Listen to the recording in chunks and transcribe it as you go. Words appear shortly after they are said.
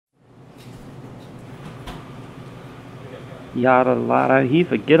Yardo the Lardo here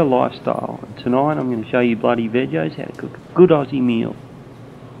for Get a Lifestyle, and tonight I'm going to show you bloody veggies how to cook a good Aussie meal.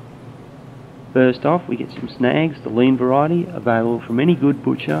 First off, we get some snags, the lean variety, available from any good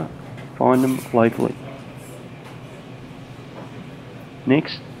butcher. Find them locally.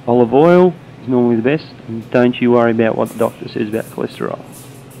 Next, olive oil is normally the best, and don't you worry about what the doctor says about cholesterol.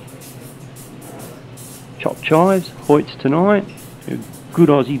 Chopped chives, Hoyts tonight, a good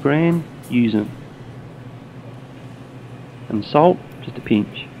Aussie brand, use them. And salt, just a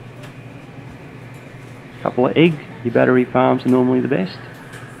pinch. Couple of eggs, your battery farms are normally the best.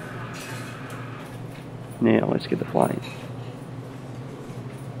 Now let's get the flame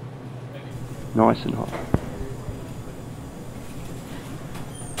nice and hot.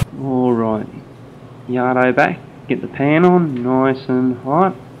 Alrighty, Yardo back, get the pan on, nice and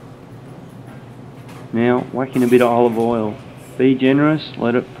hot. Now whack in a bit of olive oil. Be generous,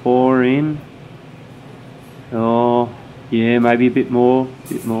 let it pour in. Oh, yeah, maybe a bit more,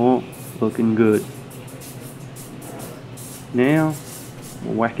 looking good. Now,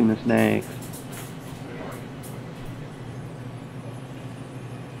 we're whacking the snags.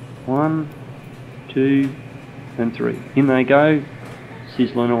 1, 2, and 3. In they go,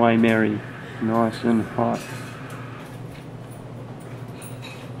 sizzling away merry, nice and hot.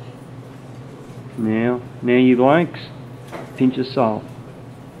 Now you blokes, pinch of salt.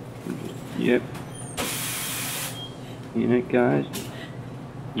 Yep. In it goes.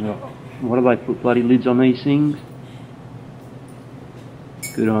 Oh, what do they put bloody lids on these things?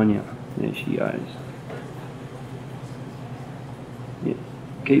 Good on you. There she goes. Yep.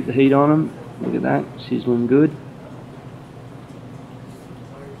 Keep the heat on them. Look at that, sizzling good.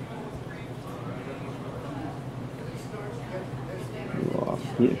 Oh,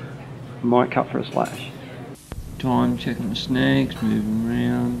 yep. Might cut for a slash. Time checking the snags, move them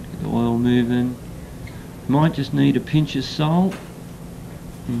around, get the oil moving. Might just need a pinch of salt.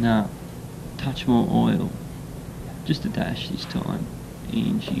 Nah, touch more oil. Just a dash this time.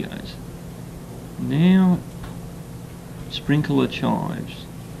 In she goes. Now, sprinkle of chives.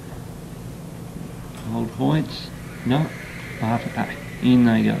 Old Hoyts. No, half a pack. In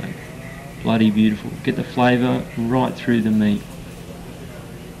they go. Bloody beautiful. Get the flavour right through the meat.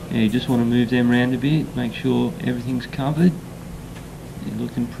 Yeah, you just want to move them around a bit. Make sure everything's covered. They're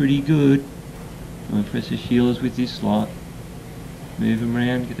looking pretty good. I'm going to press the sheelers with this lot. Move them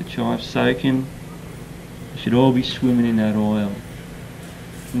around, get the chives soaking. They should all be swimming in that oil.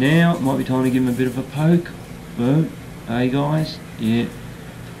 Now it might be time to give them a bit of a poke. But, hey guys, yeah,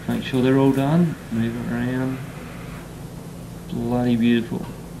 make sure they're all done. Move it around. Bloody beautiful.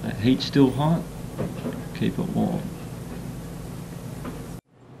 That heat's still hot. Keep it warm.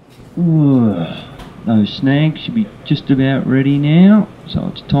 Ooh, those snags should be just about ready now. So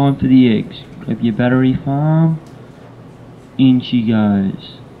it's time for the eggs. Grab your battery farm. In she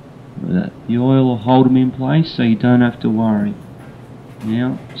goes. The oil will hold them in place so you don't have to worry.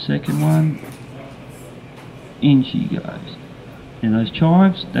 Now, second one. In she goes. Now those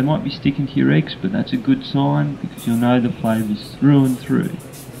chives, they might be sticking to your eggs, but that's a good sign because you'll know the flavour's through and through.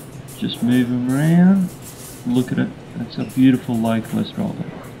 Just move them around. Look at it. That's a beautiful low cholesterol.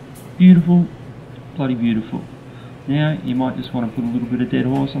 Beautiful. Bloody beautiful. Now you might just want to put a little bit of dead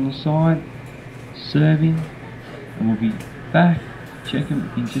horse on the side. Serving, and we'll be back, check them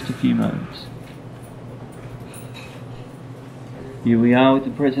in just a few moments. Here we are with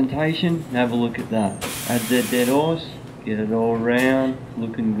the presentation. Have a look at that. Add that dead horse, get it all around,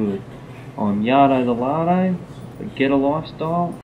 looking good. I'm Yardo the Lardo, but Get a Lifestyle.